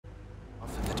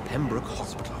Pembroke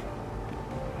Hospital.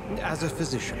 As a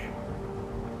physician,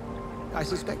 I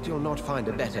suspect you'll not find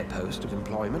a better post of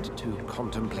employment to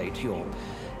contemplate your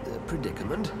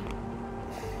predicament.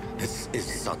 This is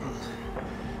sudden.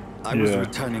 I was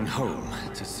returning home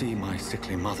to see my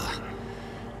sickly mother.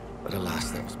 But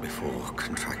alas, that was before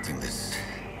contracting this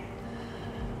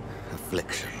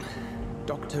affliction.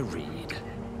 Dr. Reed,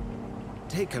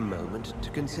 take a moment to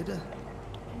consider.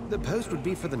 The post would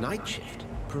be for the night shift,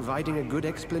 providing a good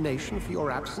explanation for your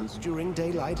absence during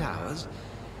daylight hours.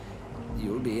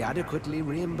 You'll be adequately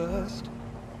reimbursed,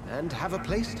 and have a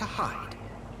place to hide.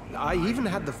 I even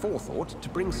had the forethought to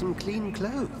bring some clean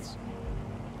clothes.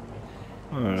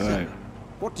 All right. So,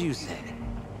 what do you say?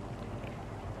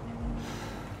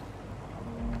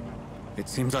 It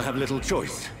seems I have little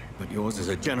choice, but yours is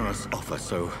a generous offer,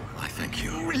 so I thank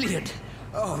you. Brilliant!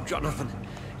 Oh, Jonathan,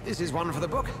 this is one for the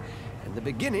book, and the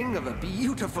beginning of a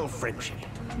beautiful friendship.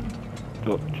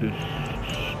 Dr.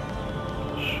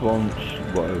 Swans,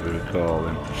 whatever they call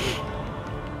him.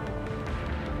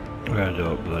 I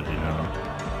don't bloody know.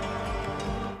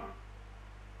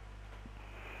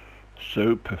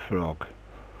 Super Frog.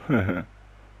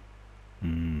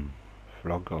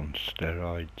 Frog on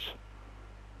steroids.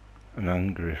 An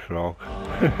angry frog.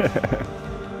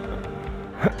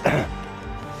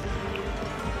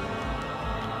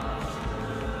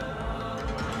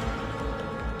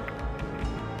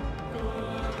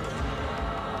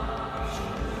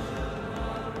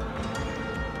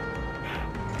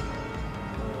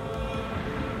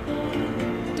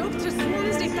 Dr.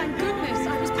 Swansea, thank goodness.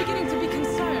 I was beginning to be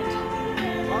concerned.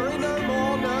 Worry no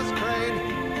more, Nurse Crane.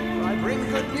 I bring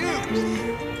good news.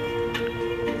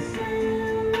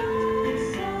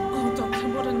 Oh, Doctor,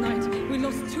 what a night. We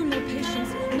lost 2 more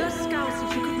patients. Nurse Scow said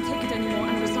she couldn't take it anymore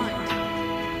and resigned.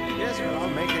 Yes, well, I'll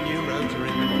make a new rota in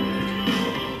the morning.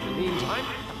 In the meantime,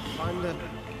 find a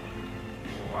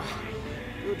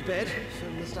good bed for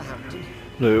Mr. Hampton.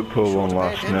 Liverpool won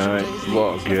last night.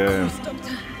 What a game. Of course,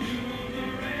 Doctor.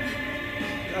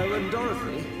 Oh, and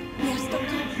Dorothy, Yes,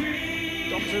 Doctor.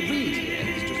 Dr. Reed here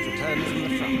has just returned from the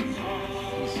front.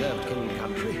 He served King and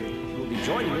Country and will be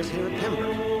joining us here at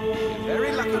Pembroke. We're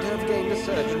very lucky to have gained a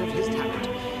surgeon of his talent.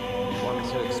 One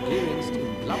so experienced in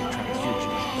blood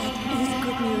transfusions. That is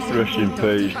good news. Rest in indeed,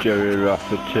 peace, Doctor. Jerry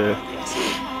Rafferty.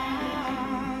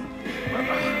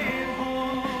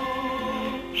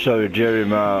 Sorry, Jerry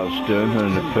Marsden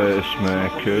and the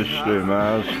pacemakers through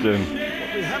Marsden.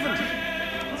 But we haven't.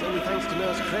 It's only thanks to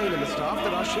Nurse Crane and the staff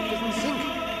that our ship doesn't sink.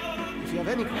 If you have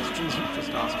any questions,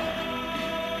 just ask her.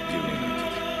 Duly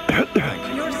noted. Thank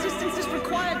you. Your assistance is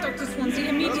required, Dr. Swansea,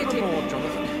 immediately. Welcome aboard,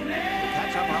 Jonathan. We'll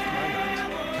catch up after my night.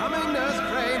 Coming, Nurse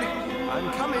Crane. I'm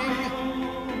coming.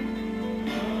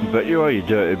 Bet you are, you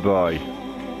dirty boy.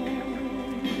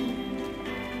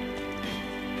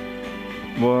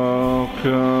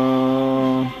 Welcome,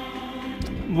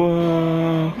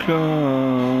 welcome,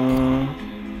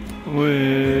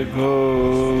 we go.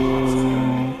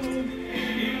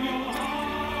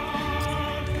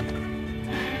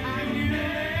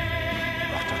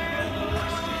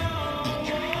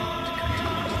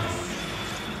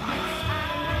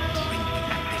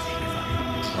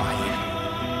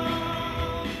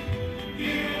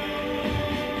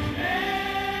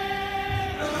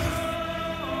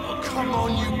 Come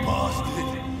on, you bastard!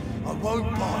 I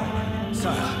won't bite.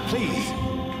 Sir, please.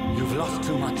 You've lost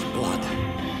too much blood.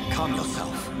 Calm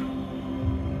yourself.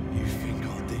 You think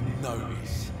I didn't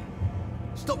notice?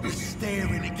 Stop your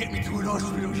staring and get me to an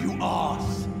hospital, you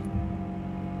arse!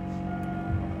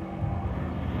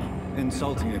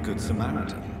 Insulting a good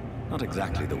Samaritan. Not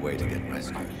exactly the way to get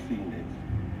rescued.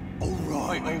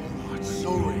 Alright,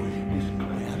 sorry.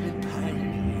 I am in pain.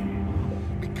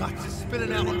 My guts are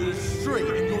spilling out onto the street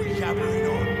and you're yabbering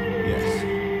on. Yes.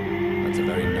 That's a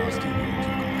very nasty wound you've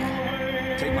got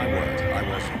there. Take my word, I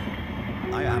was.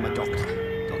 I am a doctor.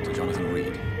 Dr. Jonathan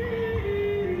Reed.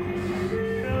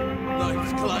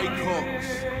 Name's Clay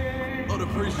Cox. I'd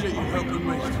appreciate you helping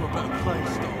me to a better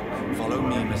place, Doc. Follow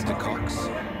me, Mr. Cox.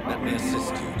 Let me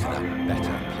assist you to that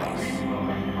better place.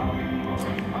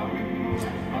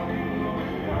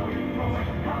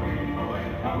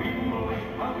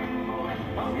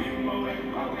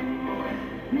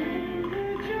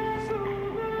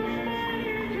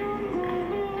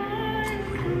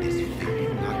 Bring this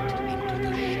fading light into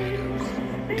the shadows.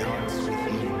 Dance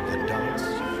within the dance of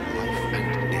life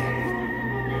and death.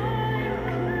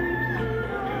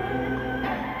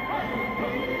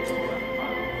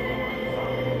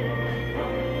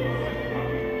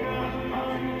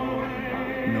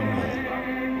 No more.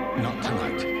 Not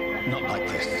tonight. Not like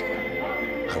this.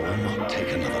 I will not take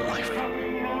another life.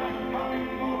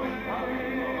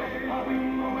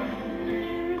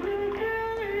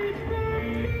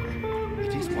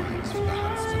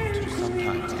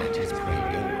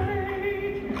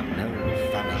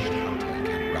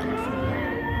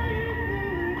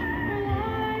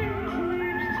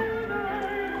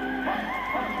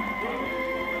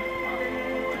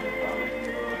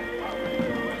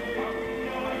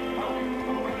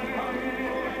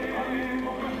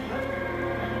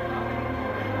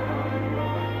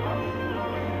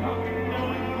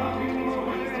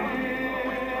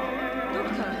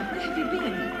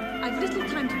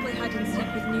 hide and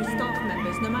seek with new staff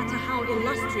members, no matter how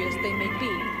illustrious they may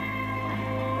be.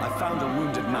 I found a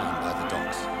wounded man by the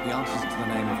docks. He answers to the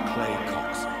name of Clay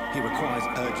Cox. He requires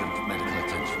urgent medical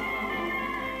attention.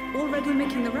 Already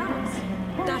making the rounds?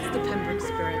 That's the Pembroke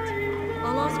spirit.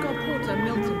 I'll ask our porter,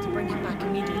 Milton, to bring him back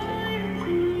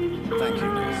immediately. Thank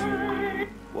you, nurse.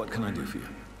 What can I do for you?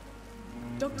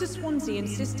 Dr. Swansea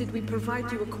insisted we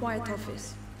provide you a quiet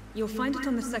office. You'll find it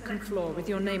on the second floor with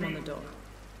your name on the door.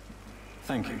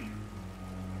 Thank you.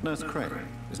 Nurse Crane,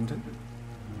 isn't it?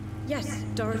 Yes,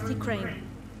 Dorothy Crane.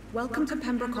 Welcome to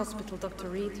Pembroke Hospital, Dr.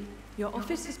 Reed. Your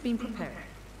office has been prepared.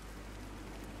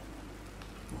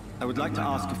 I would like to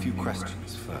ask a few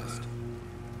questions first.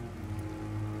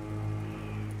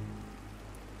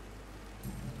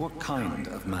 What kind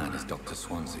of man is Dr.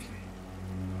 Swansea?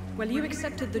 Well, you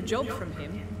accepted the job from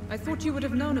him. I thought you would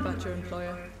have known about your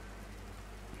employer.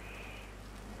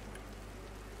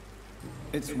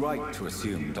 It's right to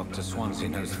assume Dr. Swansea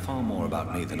knows far more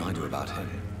about me than I do about him.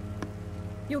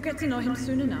 You'll get to know him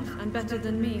soon enough, and better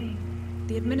than me.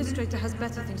 The administrator has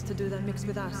better things to do than mix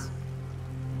with us.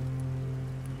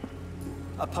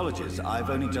 Apologies, I've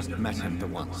only just met him the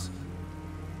once.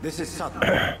 This is sudden.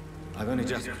 I've only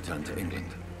just returned to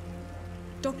England.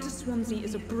 Dr. Swansea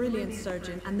is a brilliant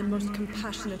surgeon and the most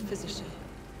compassionate physician.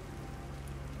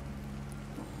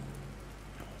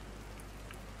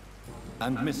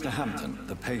 And Mr. Hampton,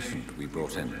 the patient we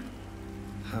brought in,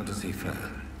 how does he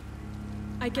fare?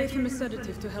 I gave him a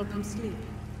sedative to help him sleep.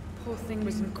 Poor thing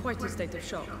was in quite a state of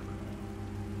shock.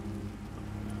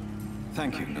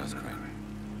 Thank you, Nurse Crane.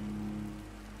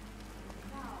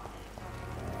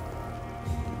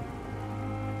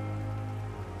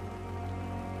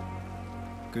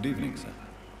 Good evening, sir.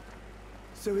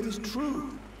 So it is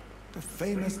true. The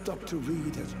famous Dr.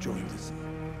 Reed has joined us.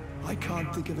 I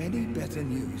can't think of any better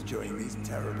news during these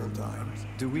terrible times.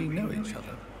 Do we know each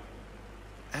other?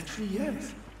 Actually,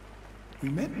 yes. We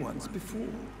met once before,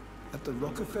 at the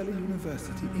Rockefeller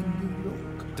University in New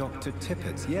York. Dr.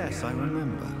 Tippett, yes, I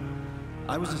remember.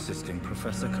 I was assisting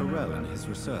Professor Carell in his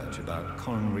research about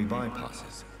coronary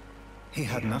bypasses. He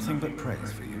had nothing but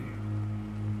praise for you.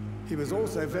 He was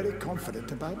also very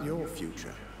confident about your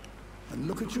future. And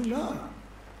look at you now.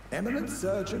 Eminent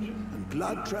surgeon and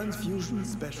blood transfusion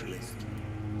specialist.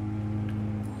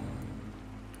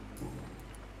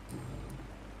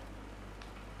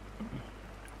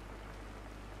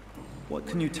 What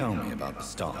can you tell me about the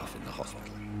staff in the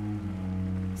hospital?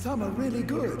 Some are really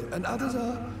good, and others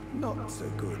are not so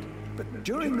good. But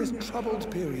during this troubled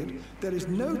period, there is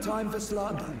no time for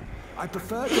slander. I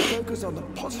prefer to focus on the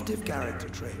positive character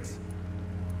traits.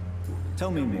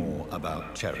 Tell me more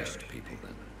about cherished people,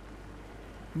 then.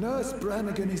 Nurse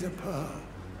Brannigan is a pearl.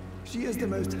 She is the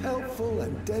most helpful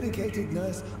and dedicated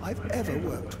nurse I've ever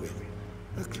worked with.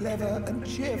 A clever and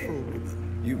cheerful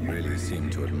woman. You really seem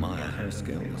to admire her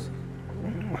skills.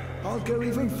 I'll go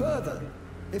even further.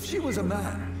 If she was a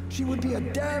man, she would be a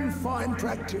damn fine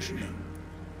practitioner.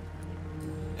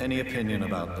 Any opinion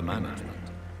about the management?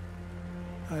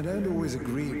 I don't always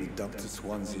agree with Dr.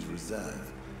 Swansea's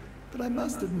reserve, but I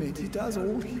must admit he does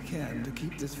all he can to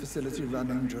keep this facility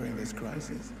running during this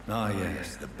crisis. Ah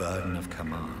yes, the burden of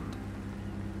command.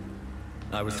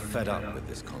 I was fed up with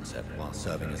this concept while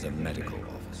serving as a medical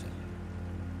officer.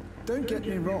 Don't get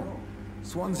me wrong.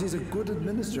 Swansea's a good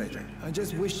administrator. I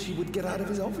just wish he would get out of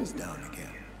his office now and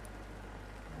again.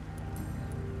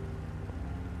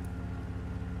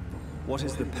 What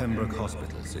is the Pembroke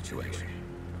Hospital situation?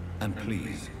 And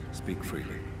please, speak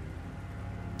freely.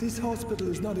 This hospital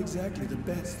is not exactly the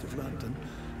best of London.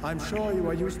 I'm sure you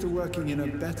are used to working in a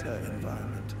better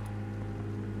environment.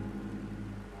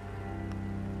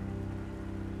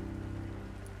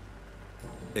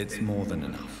 It's more than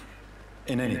enough.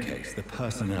 In any case, the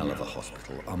personnel of a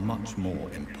hospital are much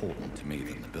more important to me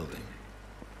than the building.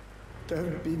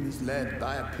 Don't be misled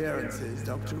by appearances,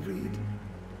 Dr. Reed.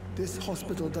 This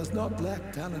hospital does not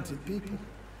lack talented people.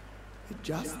 It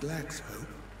just lacks hope.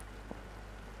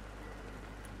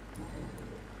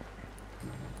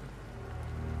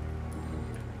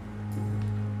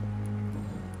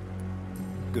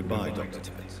 Goodbye, Dr.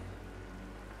 Tippett.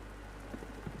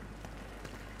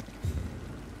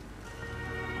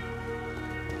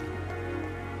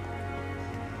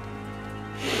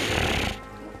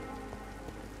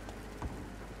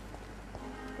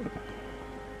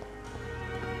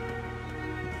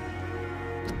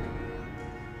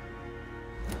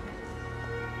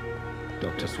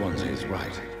 Dr. Swansea is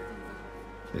right.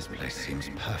 This place seems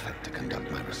perfect to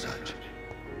conduct my research.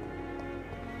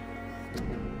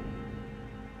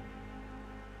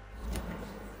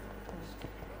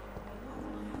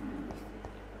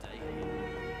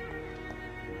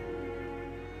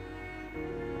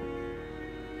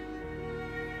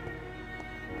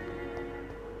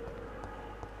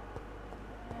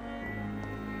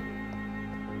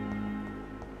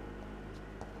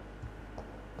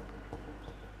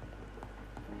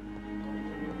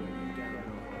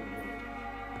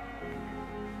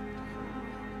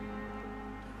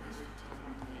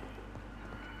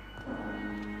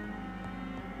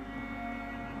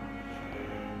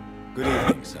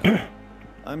 evening, sir.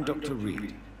 I'm Dr.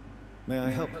 Reed. May I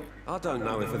help you? I don't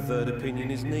know if a third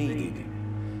opinion is needed.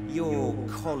 Your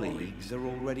colleagues are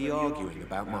already arguing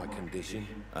about my condition.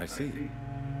 I see.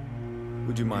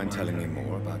 Would you mind telling me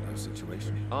more about your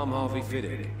situation? I'm Harvey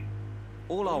Fiddick.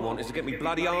 All I want is to get me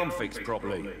bloody arm fixed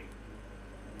properly.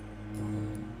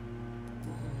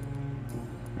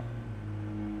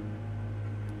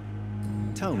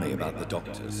 Tell me about the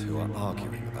doctors who are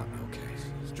arguing about your case.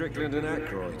 Strickland and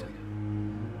Aykroyd.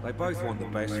 They both want the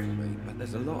best for me, but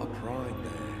there's a lot of pride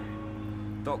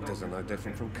there. Doctors are no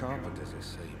different from carpenters, it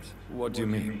seems. What do you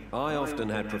mean? I often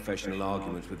had professional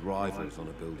arguments with rivals on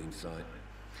a building site.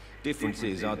 Difference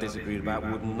is, I disagreed about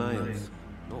wood and nails,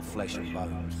 not flesh and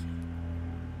bones.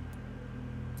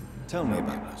 Tell me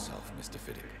about yourself, Mr.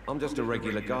 Fiddick. I'm just a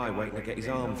regular guy waiting to get his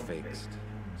arm fixed,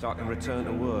 so I can return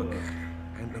to work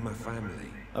and to my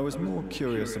family. I was more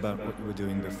curious about what you were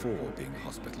doing before being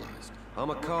hospitalized.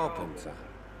 I'm a carpenter,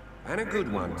 and a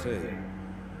good one too.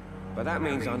 But that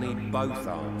means I need both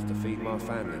arms to feed my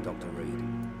family, Dr. Reed.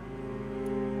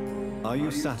 Are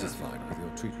you satisfied with your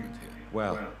treatment here?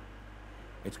 Well,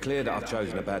 it's clear that I've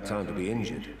chosen a bad time to be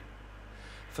injured.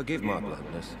 Forgive my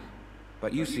bluntness,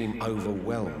 but you seem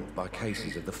overwhelmed by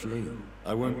cases of the flu.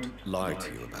 I won't lie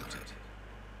to you about it.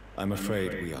 I'm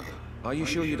afraid we are. Are you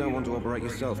sure you don't want to operate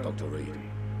yourself, Dr. Reed?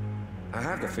 I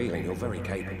have the feeling you're very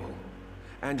capable.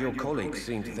 And your colleagues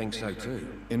seem to think so too.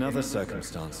 In other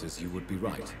circumstances, you would be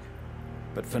right.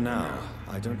 But for now,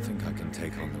 I don't think I can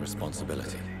take on the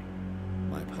responsibility.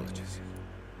 My apologies.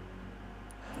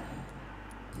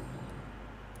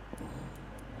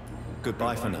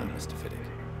 Goodbye for now, Mr. Fiddick.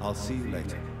 I'll see you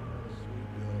later.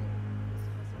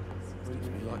 Reads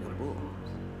me like a book.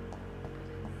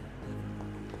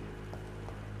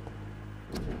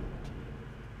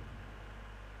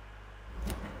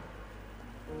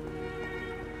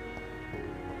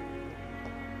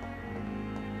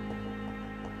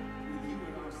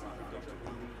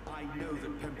 I know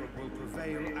that Pembroke will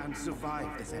prevail and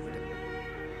survive this epidemic.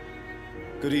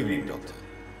 Good evening, Doctor.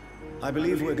 I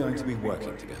believe we're going to be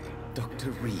working together.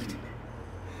 Dr. Reed.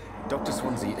 Dr.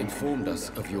 Swansea informed us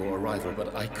of your arrival,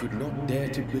 but I could not dare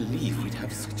to believe we'd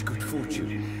have such good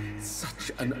fortune.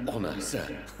 Such an honor,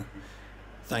 sir.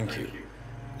 Thank you.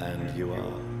 And you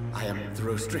are? I am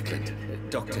Thoreau Strickland,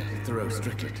 Dr. Thoreau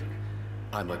Strickland.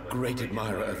 I'm a great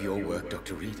admirer of your work,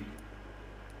 Dr. Reed.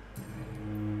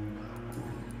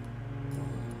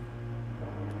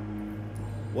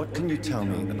 What can you tell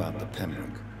me about the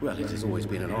Pembroke? Well, it has always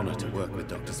been an honor to work with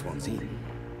Dr. Swansea.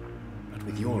 But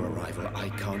with your arrival, I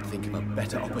can't think of a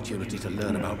better opportunity to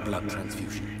learn about blood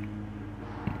transfusion.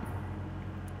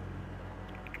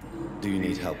 Do you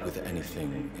need help with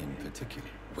anything in particular?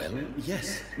 Well,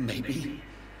 yes, maybe.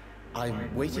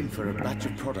 I'm waiting for a batch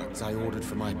of products I ordered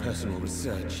for my personal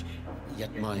research,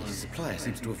 yet my supplier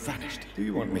seems to have vanished. Do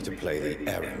you want me to play the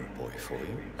errand boy for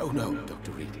you? Oh no,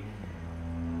 Dr. Reed.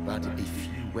 But if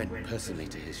you went personally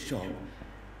to his shop,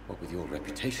 what with your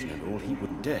reputation and all, he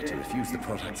wouldn't dare to refuse the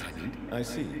products I need. I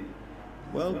see.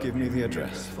 Well, give me the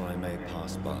address, for I may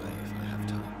pass by if I have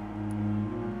time.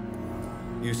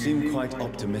 You seem quite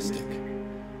optimistic.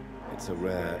 It's a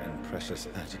rare and precious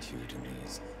attitude in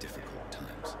these difficult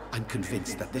times. I'm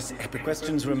convinced that this epic...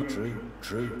 Questions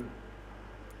True.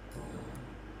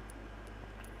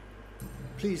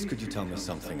 Please, could you tell me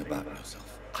something about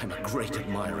yourself? I'm a great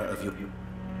admirer of you.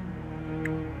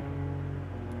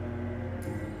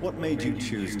 What made you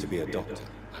choose to be a doctor?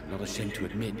 I'm not ashamed to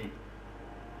admit.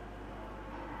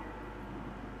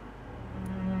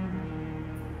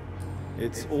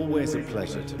 It's always a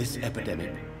pleasure to... This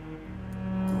epidemic...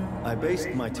 I based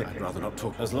my I'd rather not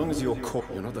talk. As long as you're caught...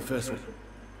 You're not the first one.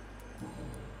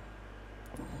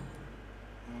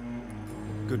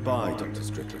 Goodbye, Dr.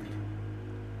 Strickland.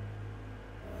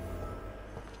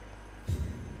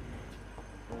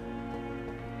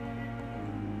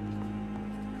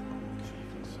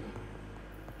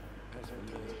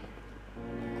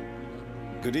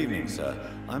 Good evening, sir.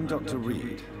 I'm Dr.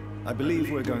 Reed. I believe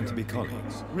we're going to be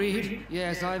colleagues. Reed?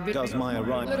 Yes, I've been... Does my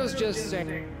arrival... Let us just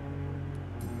say...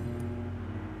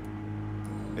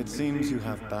 It seems you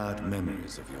have bad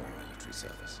memories of your military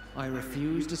service. I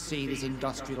refuse to see this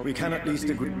industrial... We can at least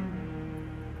agree...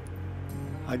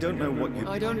 I don't know what you...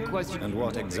 I don't question... And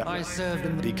what exactly... I served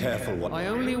in the... Be careful what... I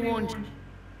only want...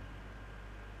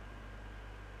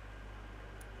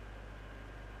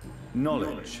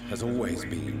 Knowledge has always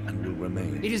been and will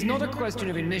remain. It is not a question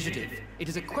of initiative. It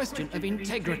is a question of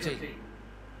integrity.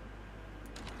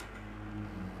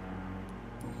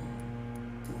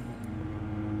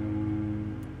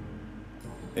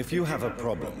 If you have a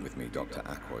problem with me, Dr.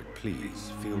 Ackroyd,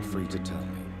 please feel free to tell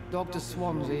me. Dr.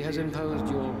 Swansea has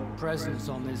imposed your presence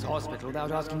on this hospital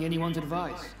without asking anyone's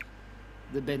advice.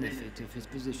 The benefit of his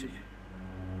position.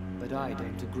 But I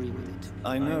don't agree with it.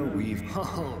 I know we've...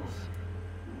 Oh,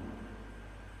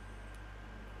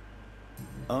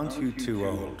 Aren't you too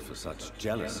old for such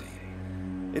jealousy?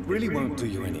 It really won't do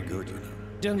you any good, you know.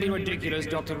 don't be ridiculous,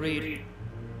 Dr. Reed.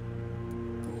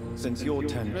 Since your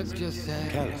tenure... Let's just say...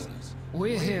 carelessness.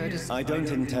 We're here to... I don't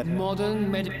intend...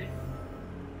 modern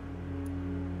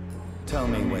Tell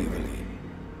me, Waverly,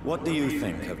 what do you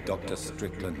think of Dr.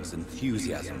 Strickland's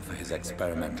enthusiasm for his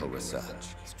experimental research?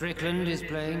 Strickland is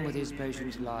playing with his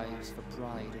patients' lives for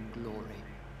pride and glory.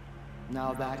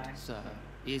 Now that, sir,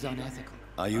 is unethical.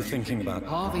 Are you thinking about...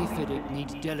 Harvey Fiddick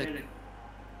needs delicate...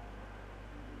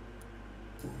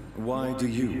 Why do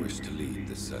you wish to lead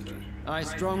this surgery? I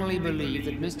strongly believe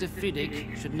that Mr.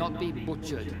 Fiddick should not be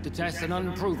butchered to test an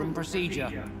unproven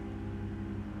procedure.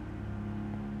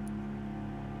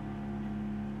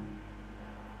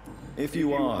 If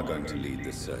you are going to lead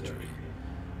this surgery...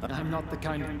 I'm not the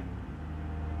kind of...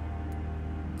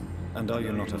 And are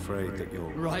you not afraid that your...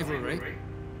 rivalry?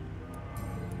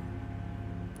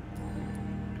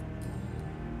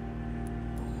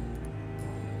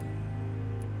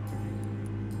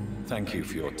 Thank you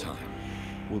for your time.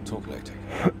 We'll talk later.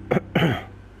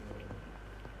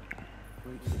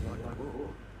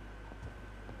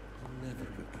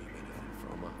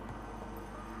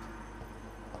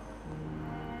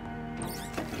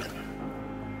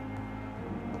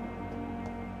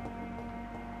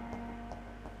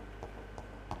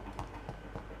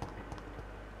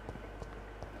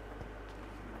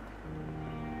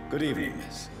 Good evening,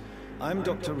 miss. I'm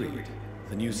Dr. Reed,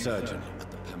 the new surgeon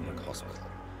at the Pembroke Hospital.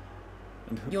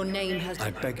 And who... Your name has... I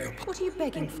beg your pardon. What are you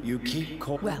begging for? You keep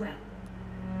calling... Well,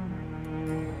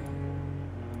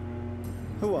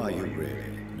 Who are you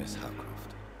really, Miss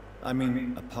Howcroft? I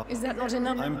mean, apart... is that not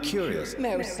enough? I'm curious.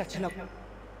 No, such an...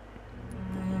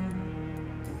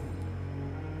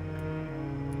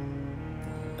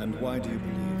 And why do you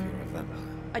believe you're a vampire?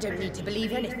 I don't need to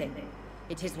believe anything.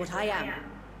 It is what I am.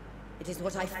 It is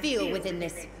what I feel within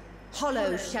this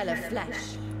hollow shell of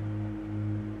flesh.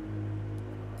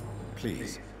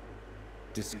 Please,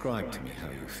 describe to me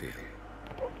how you feel.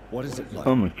 What is it like?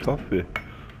 Oh, my coffee.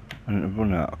 I need to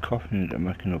run out of coffee. I need to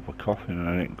make another coffee and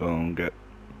I need to go and get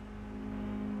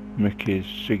Mickey's,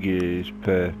 Siggy's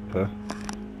paper.